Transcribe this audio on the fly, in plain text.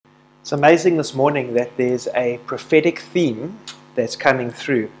It's amazing this morning that there's a prophetic theme that's coming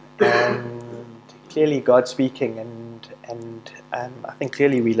through, and clearly God's speaking, and I think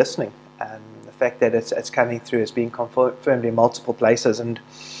clearly we're listening. The fact that it's coming through is being confirmed in multiple places. And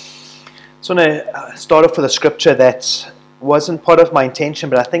I just want to start off with a scripture that wasn't part of my intention,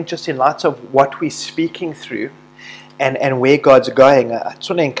 but I think just in light of what we're speaking through and where God's going, I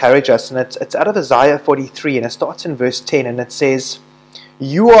just want to encourage us. And it's out of Isaiah 43, and it starts in verse 10, and it says,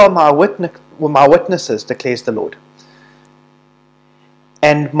 "You are my witnesses, declares the Lord,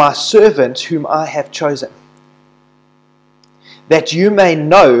 and my servant whom I have chosen, that you may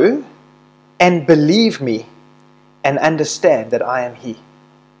know and believe me and understand that I am He.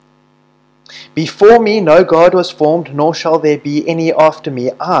 Before me no God was formed, nor shall there be any after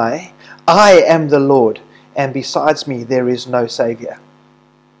me. I am the Lord, and besides me there is no Saviour.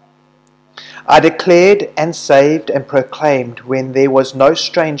 I declared and saved and proclaimed when there was no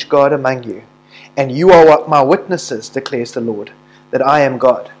strange God among you, and you are my witnesses, declares the Lord, that I am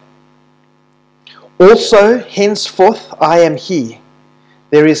God. Also, henceforth I am He.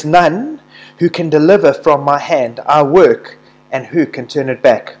 There is none who can deliver from my hand. I work, and who can turn it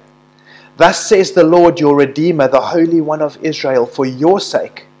back? Thus says the Lord your Redeemer, the Holy One of Israel, for your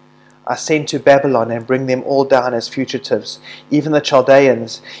sake I send to Babylon and bring them all down as fugitives, even the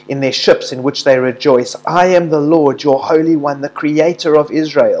Chaldeans in their ships in which they rejoice. I am the Lord, your Holy One, the Creator of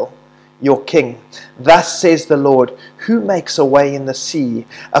Israel, your King. Thus says the Lord, who makes a way in the sea,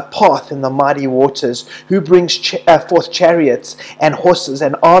 a path in the mighty waters, who brings forth chariots and horses,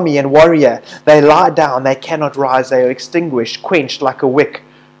 an army and warrior. They lie down, they cannot rise, they are extinguished, quenched like a wick."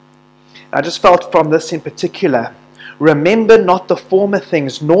 I just felt from this in particular, remember not the former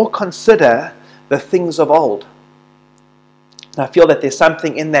things, nor consider the things of old. And I feel that there's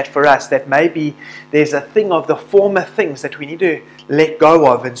something in that for us, that maybe there's a thing of the former things that we need to let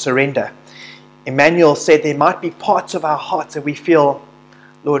go of and surrender. Emmanuel said there might be parts of our hearts that we feel,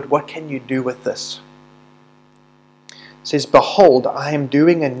 Lord, what can you do with this? It says, behold, I am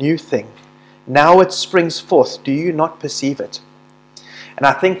doing a new thing. Now it springs forth. Do you not perceive it? And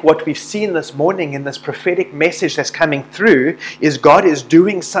I think what we've seen this morning in this prophetic message that's coming through is God is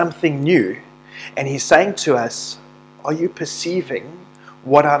doing something new. And He's saying to us, are you perceiving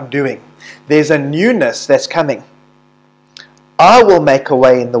what I'm doing? There's a newness that's coming. I will make a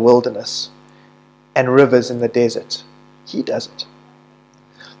way in the wilderness and rivers in the desert. He does it.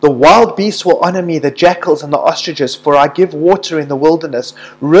 The wild beasts will honor me, the jackals and the ostriches, for I give water in the wilderness,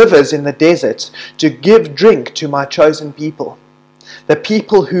 rivers in the desert, to give drink to my chosen people, the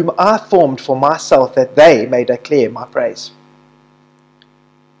people whom I formed for myself, that they may declare my praise.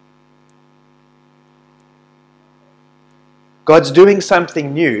 God's doing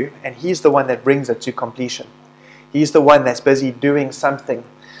something new, and He's the one that brings it to completion. He's the one that's busy doing something.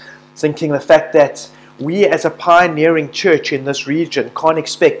 Thinking the fact that we as a pioneering church in this region can't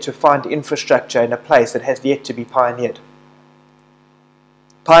expect to find infrastructure in a place that has yet to be pioneered.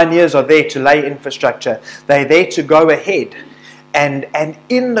 Pioneers are there to lay infrastructure. They're there to go ahead. And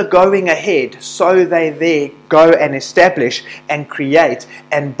in the going ahead, so they there go and establish and create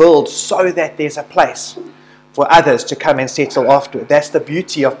and build so that there's a place for others to come and settle after. That's the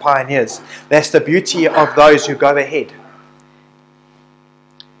beauty of pioneers. That's the beauty of those who go ahead.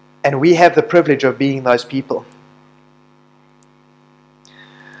 And we have the privilege of being those people.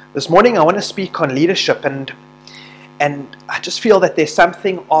 This morning I want to speak on leadership, and I just feel that there's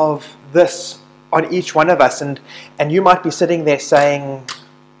something of this on each one of us, and you might be sitting there saying,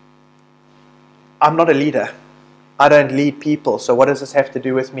 I'm not a leader. I don't lead people, so what does this have to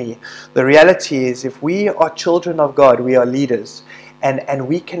do with me? The reality is, if we are children of God, we are leaders, and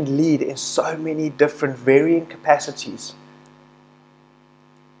we can lead in so many different varying capacities.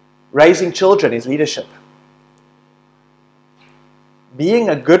 Raising children is leadership. Being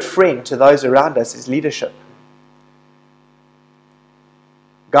a good friend to those around us is leadership.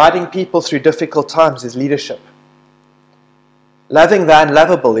 Guiding people through difficult times is leadership. Loving the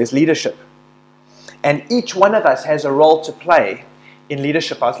unlovable is leadership. And each one of us has a role to play in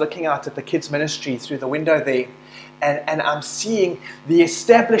leadership. I was looking out at the kids' ministry through the window there, and I'm seeing the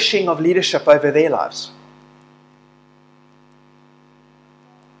establishing of leadership over their lives.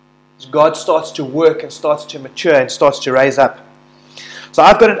 As God starts to work and starts to mature and starts to raise up. So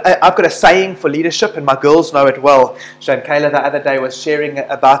I've got a saying for leadership, and my girls know it well. Shane Kayla the other day was sharing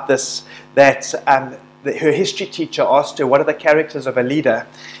about this, that her history teacher asked her, what are the characters of a leader?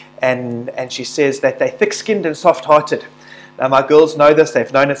 And she says that they're thick-skinned and soft-hearted. Now my girls know this,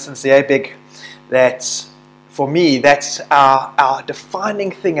 they've known it since they're big, that for me, that's our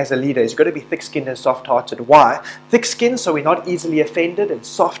defining thing as a leader. Is you've got to be thick-skinned and soft-hearted. Why? Thick-skinned so we're not easily offended, and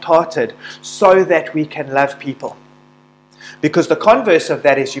soft-hearted so that we can love people. Because the converse of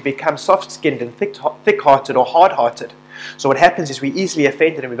that is you become soft-skinned and thick-hearted or hard-hearted. So what happens is we're easily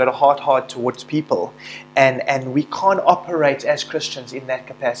offended and we've got a hard heart towards people. And we can't operate as Christians in that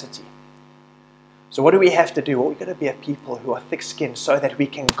capacity. So what do we have to do? Well, we've got to be a people who are thick-skinned so that we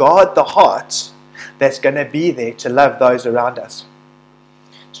can guard the hearts that's going to be there to love those around us.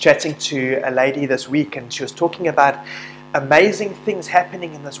 I was chatting to a lady this week, and she was talking about amazing things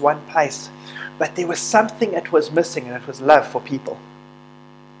happening in this one place, but there was something that was missing, and it was love for people.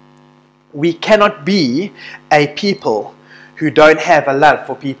 We cannot be a people who don't have a love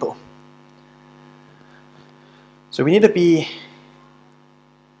for people. So we need to be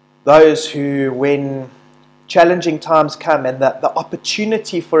those who, when challenging times come and the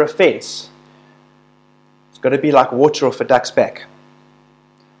opportunity for offense, got to be like water off a duck's back.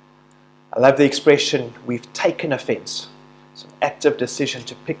 I love the expression, we've taken offense. It's an active decision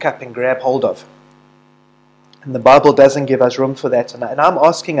to pick up and grab hold of. And the Bible doesn't give us room for that. And I'm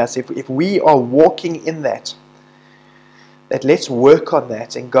asking us, if we are walking in that let's work on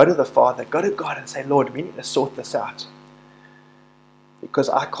that and go to the Father, go to God and say, Lord, we need to sort this out. Because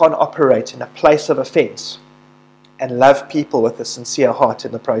I can't operate in a place of offense and love people with a sincere heart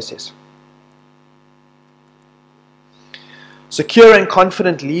in the process. Secure and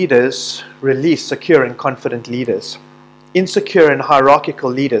confident leaders release secure and confident leaders. Insecure and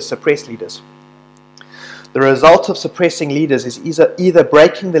hierarchical leaders suppress leaders. The result of suppressing leaders is either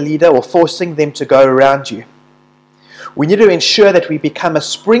breaking the leader or forcing them to go around you. We need to ensure that we become a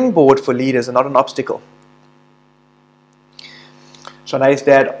springboard for leaders and not an obstacle. Shanae's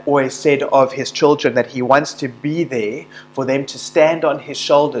dad always said of his children that he wants to be there for them to stand on his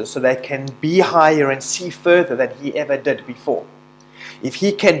shoulders so they can be higher and see further than he ever did before. If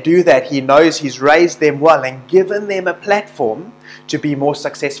he can do that, he knows he's raised them well and given them a platform to be more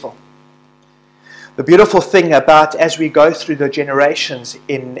successful. The beautiful thing about as we go through the generations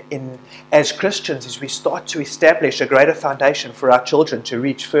as Christians is we start to establish a greater foundation for our children to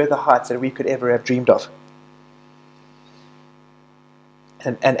reach further heights that we could ever have dreamed of.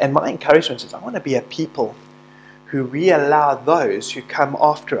 And my encouragement is I want to be a people who we allow those who come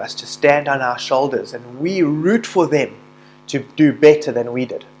after us to stand on our shoulders, and we root for them to do better than we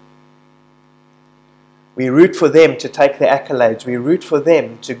did. We root for them to take the accolades. We root for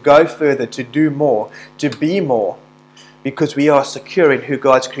them to go further, to do more, to be more, because we are secure in who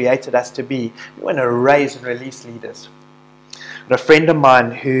God's created us to be. We want to raise and release leaders. And a friend of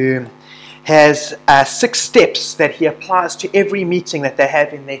mine who has 6 steps that he applies to every meeting that they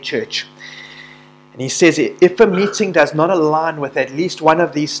have in their church. And he says if a meeting does not align with at least one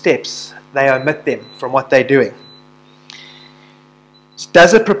of these steps, they omit them from what they're doing.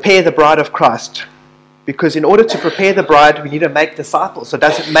 Does it prepare the bride of Christ? Because in order to prepare the bride, we need to make disciples. So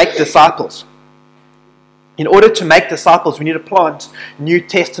does it make disciples? In order to make disciples, we need to plant New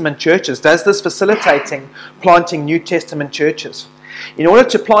Testament churches. Does this facilitating planting New Testament churches? In order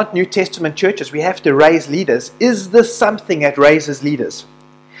to plant New Testament churches, we have to raise leaders. Is this something that raises leaders?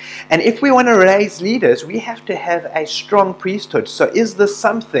 And if we want to raise leaders, we have to have a strong priesthood. So is this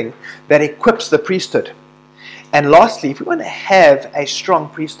something that equips the priesthood? And lastly, if we want to have a strong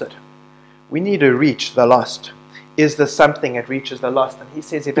priesthood, we need to reach the lost. Is this something that reaches the lost? And he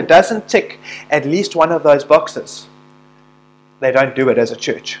says if it doesn't tick at least one of those boxes, they don't do it as a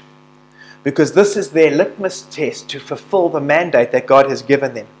church. Because this is their litmus test to fulfill the mandate that God has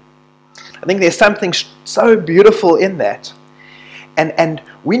given them. I think there's something so beautiful in that. And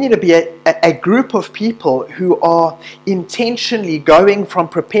we need to be a group of people who are intentionally going from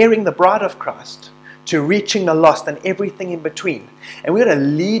preparing the bride of Christ to reaching the lost and everything in between. And we're going to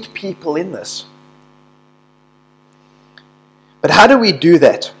lead people in this. But how do we do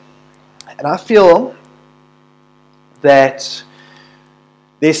that? And I feel that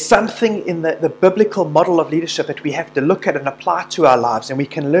there's something in the biblical model of leadership that we have to look at and apply to our lives, and we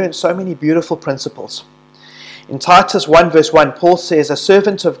can learn so many beautiful principles. In Titus 1 verse 1, Paul says, a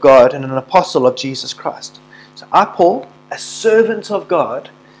servant of God and an apostle of Jesus Christ. So I, Paul, a servant of God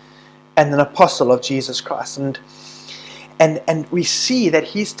and an apostle of Jesus Christ. And we see that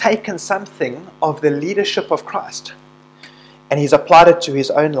he's taken something of the leadership of Christ and he's applied it to his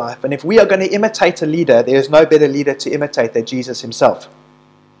own life. And if we are going to imitate a leader, there is no better leader to imitate than Jesus himself.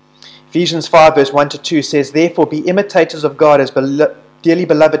 Ephesians 5 verse 1 to 2 says, therefore be imitators of God as dearly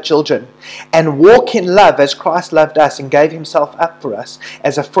beloved children, and walk in love as Christ loved us and gave himself up for us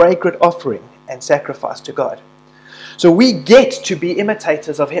as a fragrant offering and sacrifice to God. So we get to be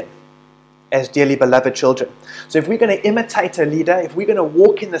imitators of him. as dearly beloved children. So if we're going to imitate a leader, if we're going to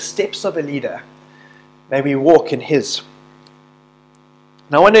walk in the steps of a leader, may we walk in his.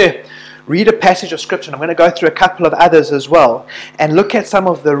 Now I want to read a passage of scripture, and I'm going to go through a couple of others as well, and look at some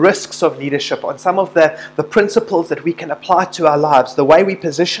of the risks of leadership, on some of the principles that we can apply to our lives, the way we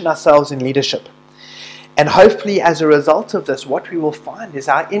position ourselves in leadership. And hopefully as a result of this, what we will find is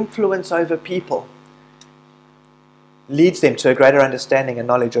our influence over people leads them to a greater understanding and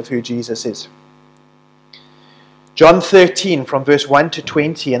knowledge of who Jesus is. John 13 from verse 1 to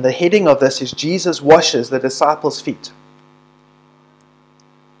 20, and the heading of this is Jesus washes the disciples' feet.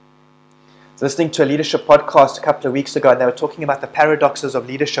 I was listening to a leadership podcast a couple of weeks ago, and they were talking about the paradoxes of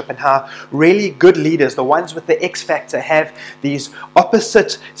leadership and how really good leaders, the ones with the X factor, have these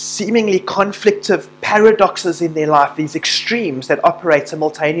opposite, seemingly conflictive paradoxes in their life, these extremes that operate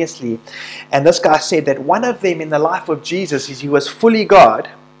simultaneously. And this guy said that one of them in the life of Jesus is he was fully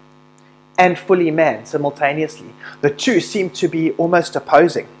God and fully man simultaneously. The two seem to be almost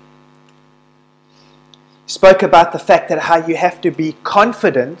opposing. He spoke about the fact that how you have to be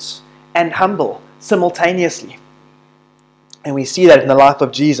confident and humble simultaneously. And we see that in the life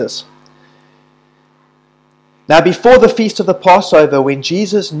of Jesus. Now before the feast of the Passover, when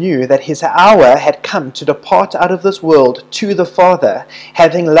Jesus knew that his hour had come to depart out of this world to the Father,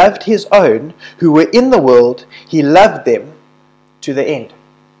 having loved his own who were in the world, he loved them to the end.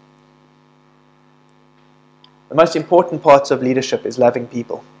 The most important parts of leadership is loving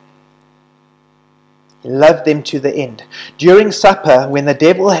people. He loved them to the end. During supper, when the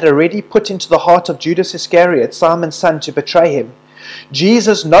devil had already put into the heart of Judas Iscariot, Simon's son, to betray him,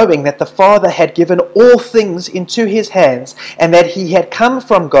 Jesus, knowing that the Father had given all things into his hands, and that he had come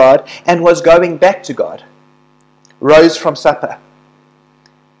from God and was going back to God, rose from supper.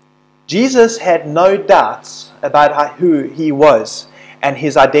 Jesus had no doubts about who he was and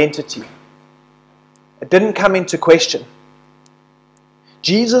his identity. It didn't come into question.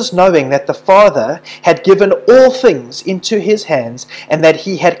 Jesus, knowing that the Father had given all things into his hands, and that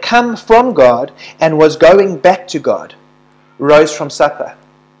he had come from God and was going back to God, rose from supper.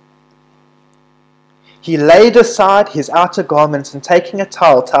 He laid aside his outer garments, and taking a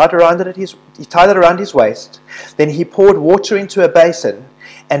towel, tied it around his waist. Then he poured water into a basin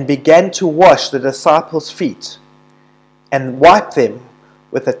and began to wash the disciples' feet and wipe them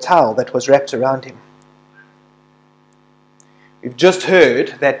with a towel that was wrapped around him. We've just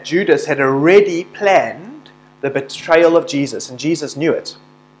heard that Judas had already planned the betrayal of Jesus, and Jesus knew it.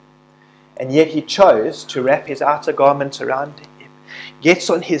 And yet he chose to wrap his outer garment around him, gets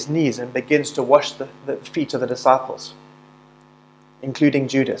on his knees and begins to wash the feet of the disciples, including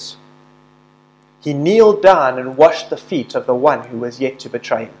Judas. He kneeled down and washed the feet of the one who was yet to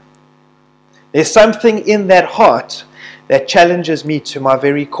betray him. There's something in that heart that challenges me to my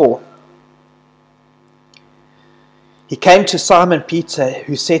very core. He came to Simon Peter,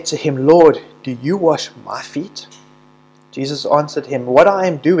 who said to him, "Lord, do you wash my feet?" Jesus answered him, "What I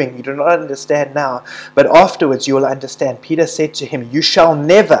am doing you do not understand now, but afterwards you will understand." Peter said to him, "You shall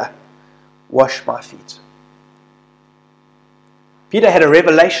never wash my feet." Peter had a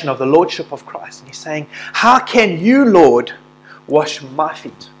revelation of the lordship of Christ, and he's saying, "How can you, Lord, wash my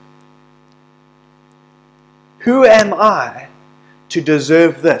feet? Who am I to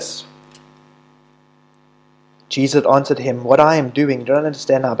deserve this?" Jesus answered him, "What I am doing you don't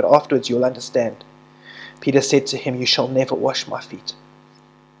understand now, but afterwards you will understand." Peter said to him, "You shall never wash my feet."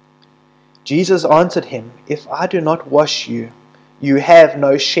 Jesus answered him, "If I do not wash you, you have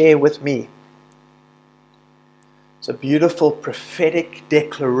no share with me." It's a beautiful prophetic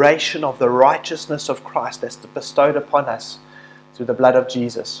declaration of the righteousness of Christ that's bestowed upon us through the blood of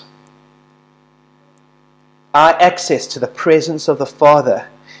Jesus. Our access to the presence of the Father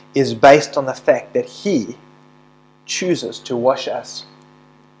is based on the fact that He chooses to wash us.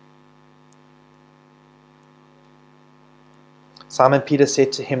 Simon Peter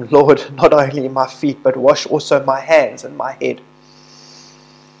said to him, "Lord, not only my feet, but wash also my hands and my head."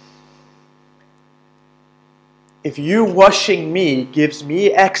 If you washing me gives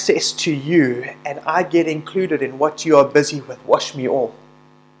me access to you and I get included in what you are busy with, wash me all.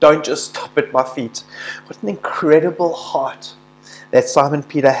 Don't just stop at my feet. What an incredible heart that Simon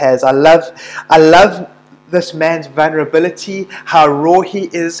Peter has. I love this man's vulnerability, how raw he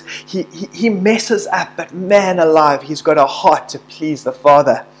is. He messes up, but man alive, he's got a heart to please the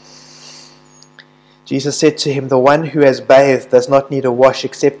Father. Jesus said to him, "The one who has bathed does not need a wash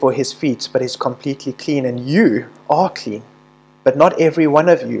except for his feet, but is completely clean. And you are clean, but not every one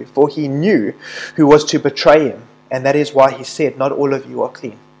of you, for he knew who was to betray him. And that is why he said, not all of you are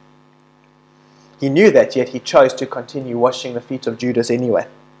clean." He knew that, yet he chose to continue washing the feet of Judas anyway.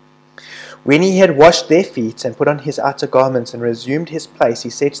 When he had washed their feet and put on his outer garments and resumed his place, he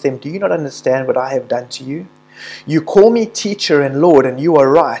said to them, "Do you not understand what I have done to you? You call me teacher and Lord, and you are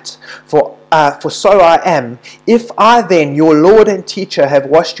right, for so I am. If I then, your Lord and teacher, have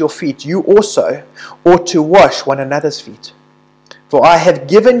washed your feet, you also ought to wash one another's feet. For I have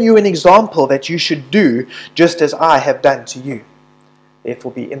given you an example that you should do just as I have done to you.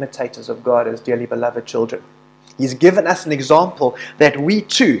 Therefore be imitators of God as dearly beloved children." He's given us an example that we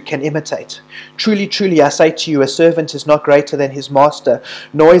too can imitate. "Truly, truly, I say to you, a servant is not greater than his master,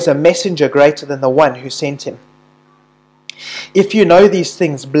 nor is a messenger greater than the one who sent him. If you know these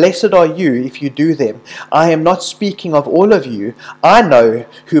things, blessed are you if you do them. I am not speaking of all of you. I know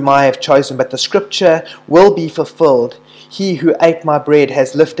whom I have chosen, but the scripture will be fulfilled. He who ate my bread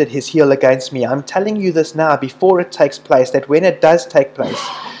has lifted his heel against me. I'm telling you this now before it takes place, that when it does take place,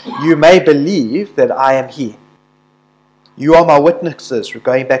 you may believe that I am he. You are my witnesses,"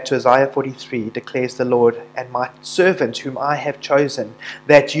 going back to Isaiah 43, declares the Lord, "and my servant whom I have chosen,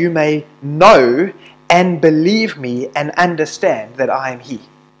 that you may know and believe me and understand that I am he."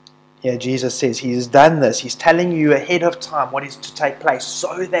 Here Jesus says he's done this. He's telling you ahead of time what is to take place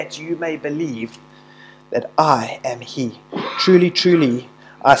so that you may believe that I am he. "Truly, truly,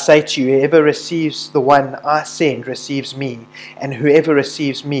 I say to you, whoever receives the one I send receives me, and whoever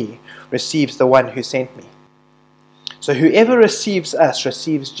receives me receives the one who sent me." So whoever receives us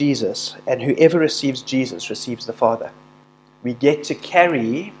receives Jesus, and whoever receives Jesus receives the Father. We get to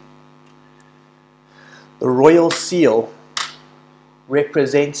carry the royal seal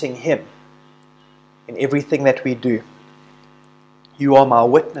representing him in everything that we do. "You are my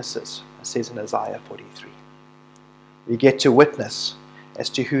witnesses," it says in Isaiah 43. We get to witness as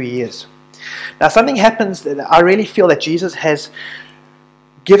to who he is. Now something happens that I really feel that Jesus has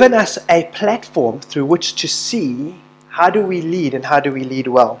given us a platform through which to see how do we lead and how do we lead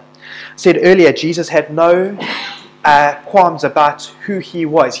well. I said earlier, Jesus had no qualms about who he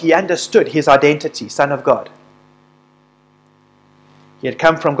was. He understood his identity, Son of God. He had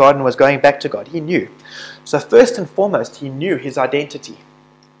come from God and was going back to God. He knew. So first and foremost, he knew his identity.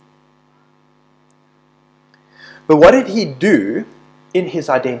 But what did he do in his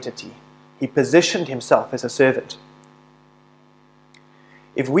identity? He positioned himself as a servant.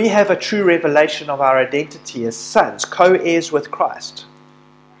 If we have a true revelation of our identity as sons, co-heirs with Christ,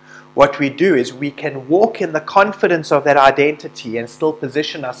 what we do is we can walk in the confidence of that identity and still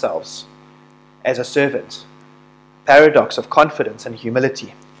position ourselves as a servant. Paradox of confidence and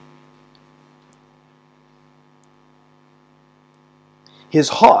humility. His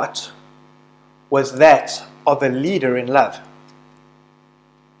heart was that of a leader in love,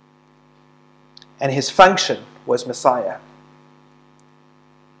 and his function was Messiah.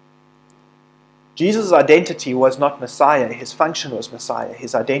 Jesus' identity was not Messiah, his function was Messiah,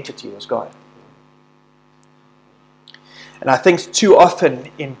 his identity was God. And I think too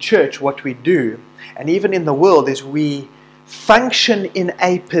often in church what we do, and even in the world, is we function in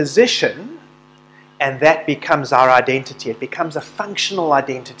a position and that becomes our identity. It becomes a functional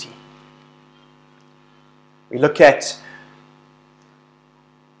identity. We look at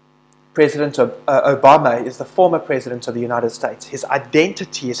President Obama is the former president of the United States. His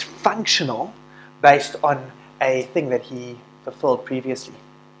identity is functional based on a thing that he fulfilled previously.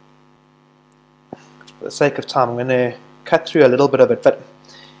 For the sake of time, I'm going to cut through a little bit of it. But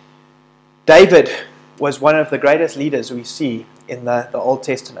David was one of the greatest leaders we see in the Old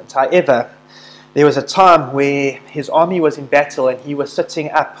Testament. However, there was a time where his army was in battle and he was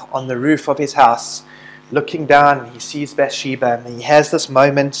sitting up on the roof of his house, looking down. He sees Bathsheba and he has this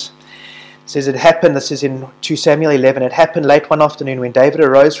moment. It says it happened, this is in 2 Samuel 11, it happened late one afternoon when David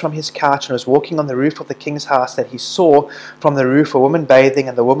arose from his couch and was walking on the roof of the king's house that he saw from the roof a woman bathing,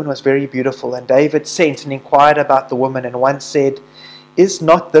 and the woman was very beautiful. And David sent and inquired about the woman, and one said, "Is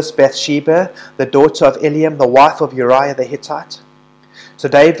not this Bathsheba, the daughter of Eliam, the wife of Uriah the Hittite?" So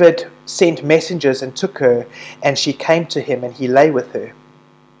David sent messengers and took her, and she came to him, and he lay with her.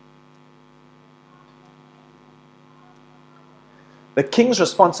 The king's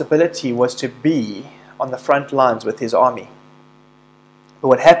responsibility was to be on the front lines with his army. But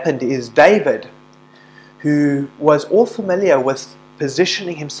what happened is David, who was all familiar with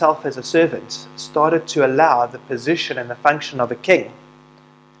positioning himself as a servant, started to allow the position and the function of a king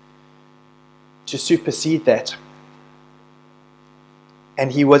to supersede that.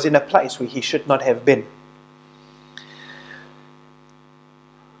 And he was in a place where he should not have been.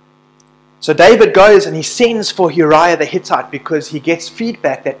 So David goes and he sends for Uriah the Hittite because he gets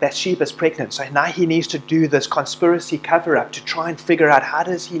feedback that Bathsheba is pregnant. So now he needs to do this conspiracy cover-up to try and figure out how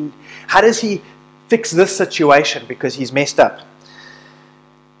does he fix this situation because he's messed up.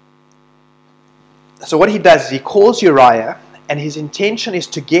 So what he does is he calls Uriah, and his intention is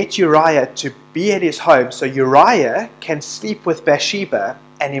to get Uriah to be at his home so Uriah can sleep with Bathsheba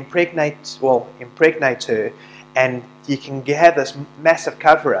and impregnate her, and he can have this massive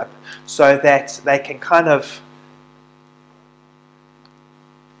cover-up so that they can kind of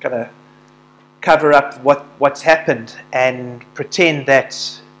cover up what's happened and pretend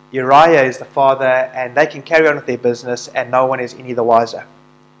that Uriah is the father, and they can carry on with their business and no one is any the wiser.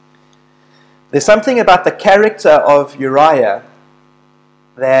 There's something about the character of Uriah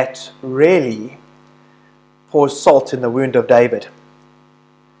that really pours salt in the wound of David.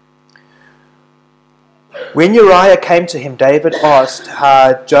 When Uriah came to him, David asked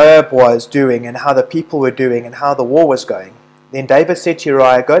how Joab was doing and how the people were doing and how the war was going. Then David said to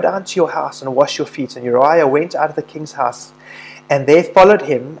Uriah, "Go down to your house and wash your feet." And Uriah went out of the king's house, and there followed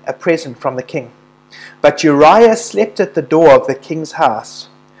him a present from the king. But Uriah slept at the door of the king's house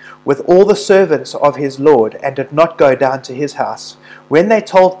with all the servants of his lord, and did not go down to his house. When they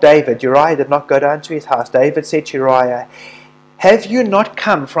told David, Uriah did not go down to his house. David said to Uriah, "Have you not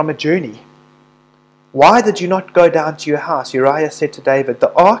come from a journey? Why did you not go down to your house?" Uriah said to David,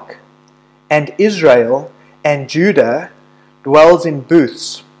 "The ark and Israel and Judah dwells in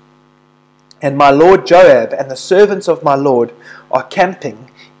booths, and my lord Joab and the servants of my lord are camping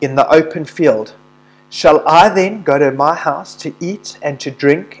in the open field. Shall I then go to my house to eat and to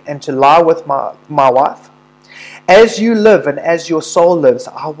drink and to lie with my wife? As you live and as your soul lives,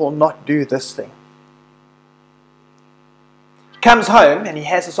 I will not do this thing." He comes home and he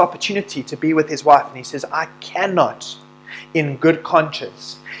has this opportunity to be with his wife, and he says, "I cannot in good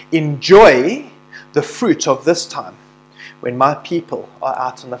conscience enjoy the fruit of this time when my people are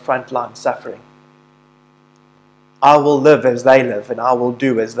out on the front line suffering. I will live as they live, and I will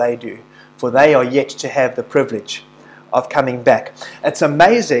do as they do, for they are yet to have the privilege of coming back." It's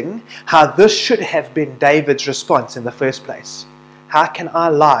amazing how this should have been David's response in the first place. How can I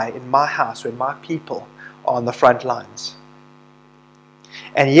lie in my house when my people are on the front lines?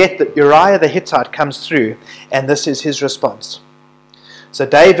 And yet Uriah the Hittite comes through, and this is his response. So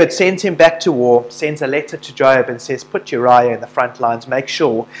David sends him back to war, sends a letter to Joab and says, "Put Uriah in the front lines, make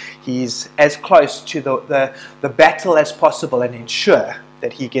sure he's as close to the battle as possible, and ensure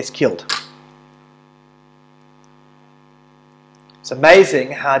that he gets killed." It's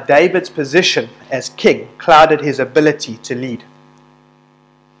amazing how David's position as king clouded his ability to lead.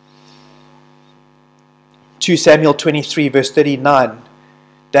 2 Samuel 23 verse 39,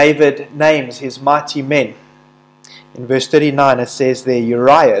 David names his mighty men. In verse 39 it says there,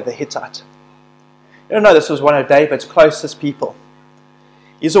 Uriah the Hittite. You don't know, this was one of David's closest people.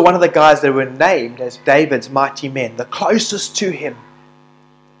 These are one of the guys that were named as David's mighty men, the closest to him.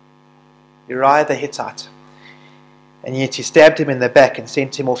 Uriah the Hittite. And yet he stabbed him in the back and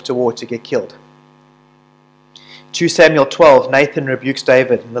sent him off to war to get killed. 2 Samuel 12, Nathan rebukes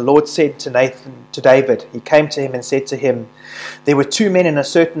David, and the Lord said to David, he came to him and said to him, "There were two men in a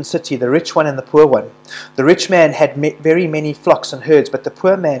certain city, the rich one and the poor one. The rich man had very many flocks and herds, but the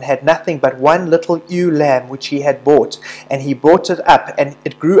poor man had nothing but one little ewe lamb which he had bought, and he brought it up, and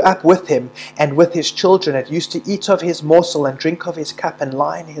it grew up with him and with his children. It used to eat of his morsel and drink of his cup and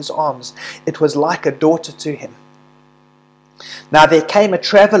lie in his arms. It was like a daughter to him. Now there came a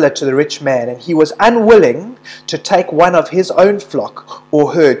traveller to the rich man, and he was unwilling to take one of his own flock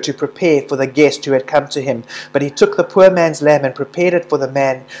or herd to prepare for the guest who had come to him. But he took the poor man's lamb and prepared it for the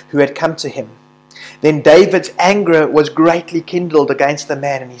man who had come to him. Then David's anger was greatly kindled against the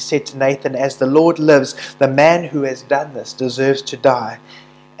man, and he said to Nathan, As the Lord lives, the man who has done this deserves to die,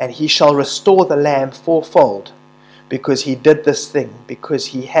 and he shall restore the lamb fourfold, because he did this thing, because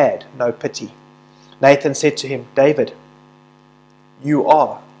he had no pity. Nathan said to him, David, you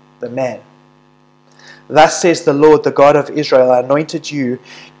are the man. Thus says the Lord, the God of Israel, I anointed you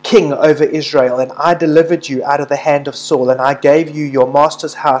king over Israel, and I delivered you out of the hand of Saul, and I gave you your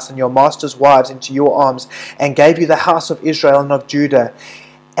master's house and your master's wives into your arms, and gave you the house of Israel and of Judah.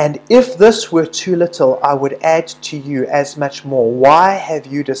 And if this were too little, I would add to you as much more. Why have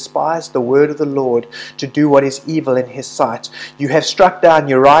you despised the word of the Lord to do what is evil in his sight? You have struck down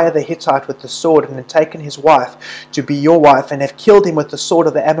Uriah the Hittite with the sword, and have taken his wife to be your wife, and have killed him with the sword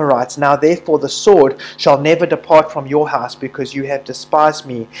of the Amorites. Now therefore the sword shall never depart from your house, because you have despised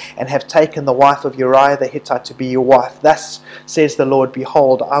me, and have taken the wife of Uriah the Hittite to be your wife. Thus says the Lord,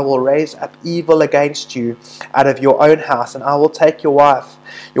 Behold, I will raise up evil against you out of your own house, and I will take your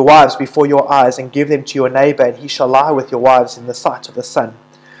wives before your eyes, and give them to your neighbor, and he shall lie with your wives in the sight of the sun.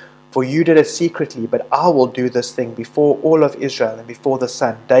 For you did it secretly, but I will do this thing before all of Israel and before the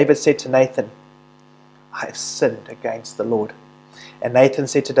sun. David said to Nathan, I have sinned against the Lord. And Nathan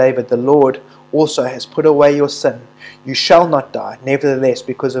said to David, the Lord also has put away your sin. You shall not die. Nevertheless,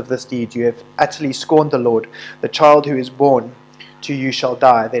 because of this deed, you have utterly scorned the Lord. The child who is born to you shall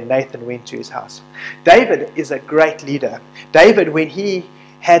die. Then Nathan went to his house. David is a great leader. David, when he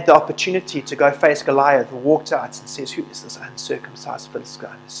had the opportunity to go face Goliath, walked out and says, who is this uncircumcised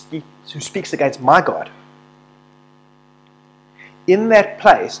Philistine who speaks against my God? In that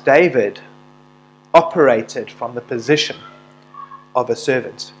place, David operated from the position of a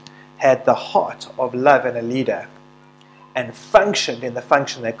servant, had the heart of love and a leader, and functioned in the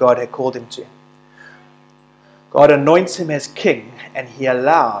function that God had called him to. God anoints him as king, and he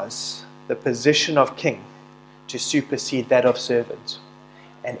allows the position of king to supersede that of servant.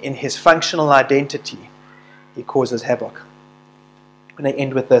 And in his functional identity, he causes havoc. I'm going to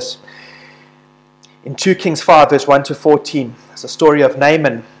end with this. In 2 Kings 5, verse 1 to 14, there's a story of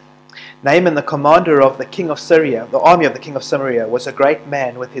Naaman. Naaman, the commander of the king of Syria, the army of the king of Syria, was a great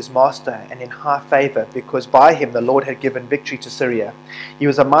man with his master and in high favor, because by him the Lord had given victory to Syria. He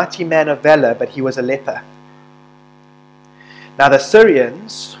was a mighty man of valor, but he was a leper. Now the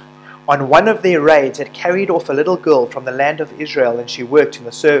Syrians, on one of their raids, had carried off a little girl from the land of Israel, and she worked in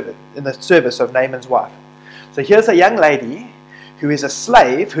the service of Naaman's wife. So here's a young lady who is a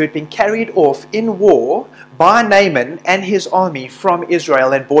slave who had been carried off in war by Naaman and his army from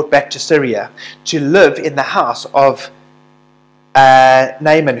Israel and brought back to Syria to live in the house of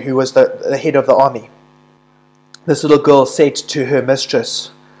Naaman, who was the head of the army. This little girl said to her mistress,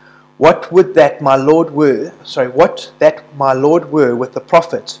 What that my Lord were with the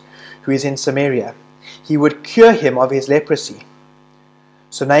prophet who is in Samaria. He would cure him of his leprosy.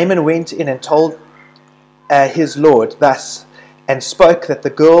 So Naaman went in and told his Lord thus, and spoke that the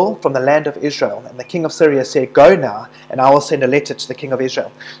girl from the land of Israel. And the king of Syria said, Go now, and I will send a letter to the king of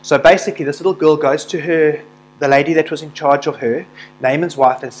Israel. So basically, this little girl goes to her, the lady that was in charge of her, Naaman's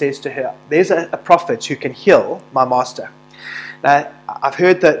wife, and says to her, There's a prophet who can heal my master. Now, I've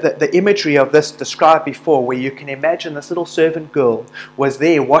heard the imagery of this described before, where you can imagine this little servant girl was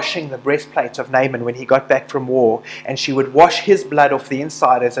there washing the breastplate of Naaman when he got back from war, and she would wash his blood off the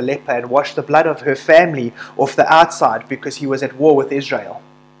inside as a leper and wash the blood of her family off the outside because he was at war with Israel.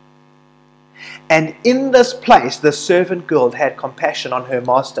 And in this place, the servant girl had compassion on her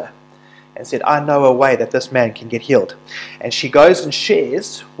master and said, I know a way that this man can get healed. And she goes and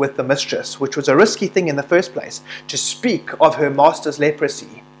shares with the mistress, which was a risky thing in the first place, to speak of her master's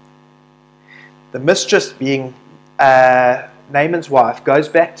leprosy. The mistress, being Naaman's wife, goes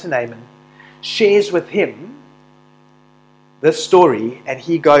back to Naaman, shares with him this story, and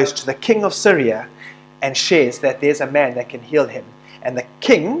he goes to the king of Syria and shares that there's a man that can heal him. And the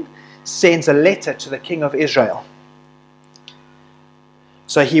king sends a letter to the king of Israel.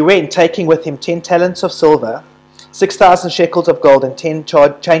 So he went, taking with him 10 talents of silver, 6,000 shekels of gold, and 10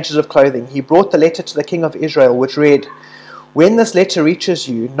 changes of clothing. He brought the letter to the king of Israel, which read, When this letter reaches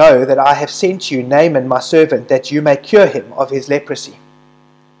you, know that I have sent you Naaman my servant, that you may cure him of his leprosy.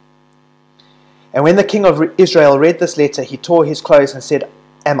 And when the king of Israel read this letter, he tore his clothes and said,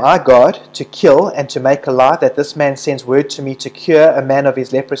 Am I God to kill and to make alive, that this man sends word to me to cure a man of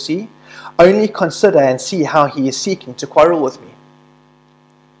his leprosy? Only consider and see how he is seeking to quarrel with me.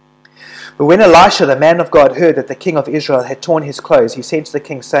 But when Elisha, the man of God, heard that the king of Israel had torn his clothes, he said to the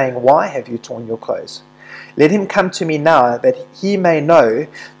king, saying, Why have you torn your clothes? Let him come to me now, that he may know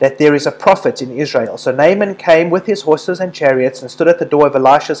that there is a prophet in Israel. So Naaman came with his horses and chariots and stood at the door of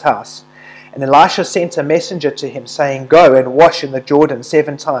Elisha's house. And Elisha sent a messenger to him, saying, Go and wash in the Jordan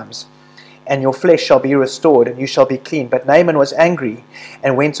 7 times, and your flesh shall be restored, and you shall be clean. But Naaman was angry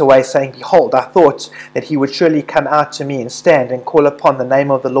and went away, saying, Behold, I thought that he would surely come out to me and stand and call upon the name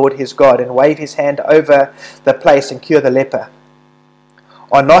of the Lord his God, and wave his hand over the place and cure the leper.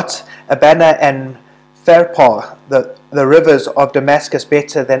 Are not Abana and Pharpar, the rivers of Damascus,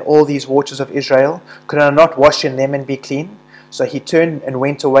 better than all these waters of Israel? Could I not wash in them and be clean? So he turned and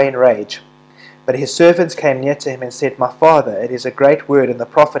went away in rage. But his servants came near to him and said, My father, it is a great word, and the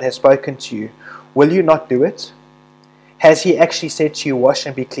prophet has spoken to you. Will you not do it? Has he actually said to you, Wash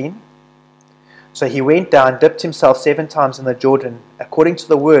and be clean? So he went down, dipped himself 7 times in the Jordan, according to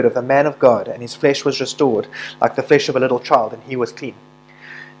the word of the man of God, and his flesh was restored, like the flesh of a little child, and he was clean.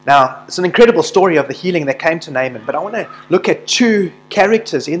 Now, it's an incredible story of the healing that came to Naaman, but I want to look at 2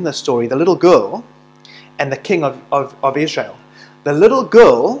 characters in the story, the little girl and the king of Israel. The little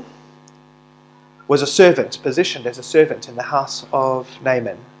girl was a servant, positioned as a servant in the house of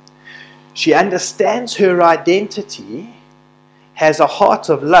Naaman. She understands her identity, has a heart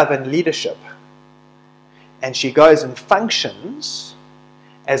of love and leadership, and she goes and functions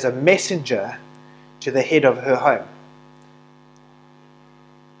as a messenger to the head of her home.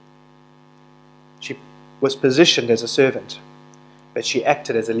 was positioned as a servant, but she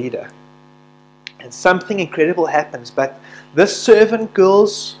acted as a leader. And something incredible happens, but this servant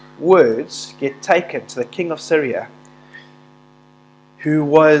girl's words get taken to the king of Syria, who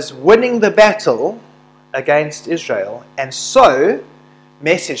was winning the battle against Israel, and so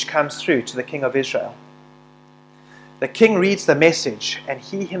message comes through to the king of Israel. The king reads the message, and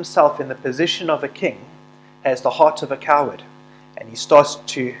he himself, in the position of a king, has the heart of a coward, and he starts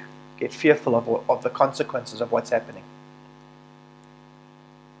to get fearful of the consequences of what's happening.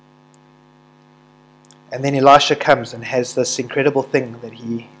 And then Elisha comes and has this incredible thing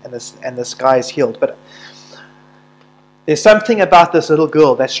that this guy is healed. But there's something about this little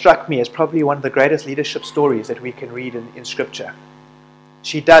girl that struck me as probably one of the greatest leadership stories that we can read in Scripture.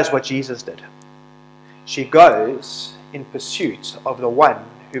 She does what Jesus did. She goes in pursuit of the one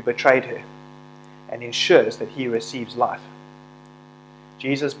who betrayed her and ensures that he receives life.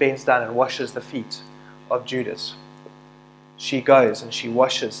 Jesus bends down and washes the feet of Judas. She goes and she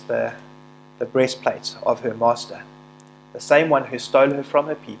washes the breastplate of her master, the same one who stole her from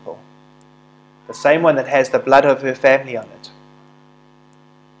her people, the same one that has the blood of her family on it.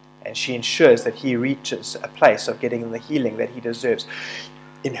 And she ensures that he reaches a place of getting the healing that he deserves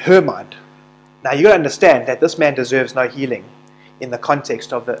in her mind. Now you've got to understand that this man deserves no healing in the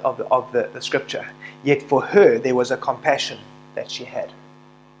context of the scripture. Yet for her there was a compassion that she had.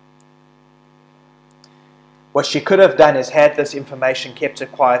 What she could have done is had this information, kept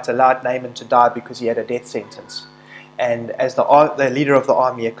it quiet, allowed Naaman to die because he had a death sentence. And as the leader of the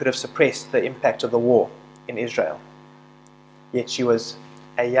army, it could have suppressed the impact of the war in Israel. Yet she was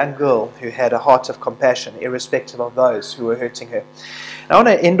a young girl who had a heart of compassion, irrespective of those who were hurting her. And I want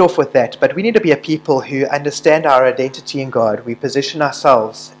to end off with that, but we need to be a people who understand our identity in God. We position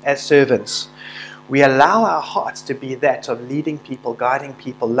ourselves as servants. We allow our hearts to be that of leading people, guiding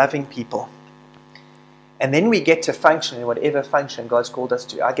people, loving people. And then we get to function in whatever function God's called us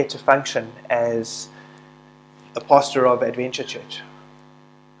to. I get to function as a pastor of Adventure Church.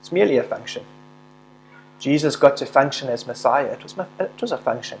 It's merely a function. Jesus got to function as Messiah. It was a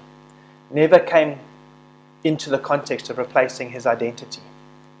function. Never came into the context of replacing his identity.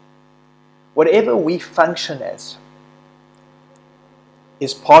 Whatever we function as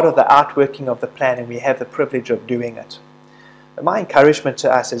is part of the outworking of the plan, and we have the privilege of doing it. But my encouragement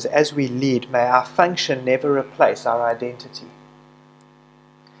to us is, as we lead, may our function never replace our identity.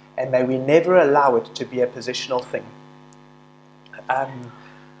 And may we never allow it to be a positional thing. I'm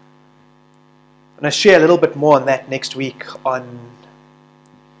going to share a little bit more on that next week, on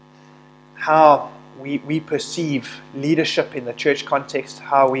how we perceive leadership in the church context,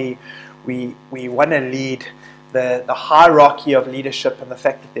 how we want to lead, the hierarchy of leadership, and the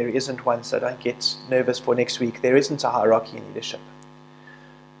fact that there isn't one, so don't get nervous for next week. There isn't a hierarchy in leadership.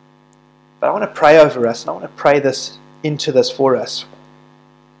 But I want to pray over us, and I want to pray this into this for us.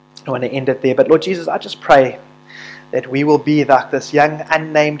 I want to end it there. But Lord Jesus, I just pray that we will be like this young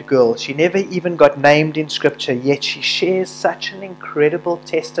unnamed girl. She never even got named in Scripture, yet she shares such an incredible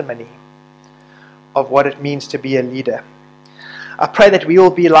testimony of what it means to be a leader. I pray that we will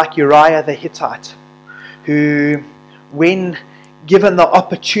be like Uriah the Hittite, who, when given the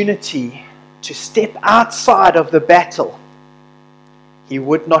opportunity to step outside of the battle, he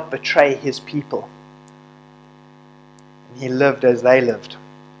would not betray his people. He lived as they lived.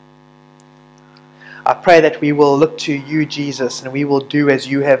 I pray that we will look to you, Jesus, and we will do as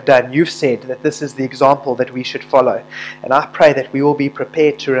you have done. You've said that this is the example that we should follow. And I pray that we will be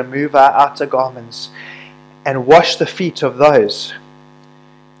prepared to remove our outer garments and wash the feet of those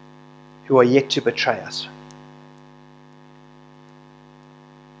who are yet to betray us.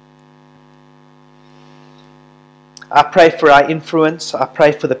 I pray for our influence. I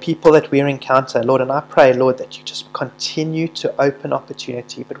pray for the people that we encounter, Lord. And I pray, Lord, that you just continue to open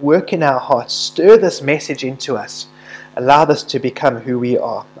opportunity, but work in our hearts. Stir this message into us. Allow this to become who we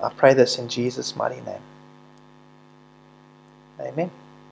are. I pray this in Jesus' mighty name. Amen.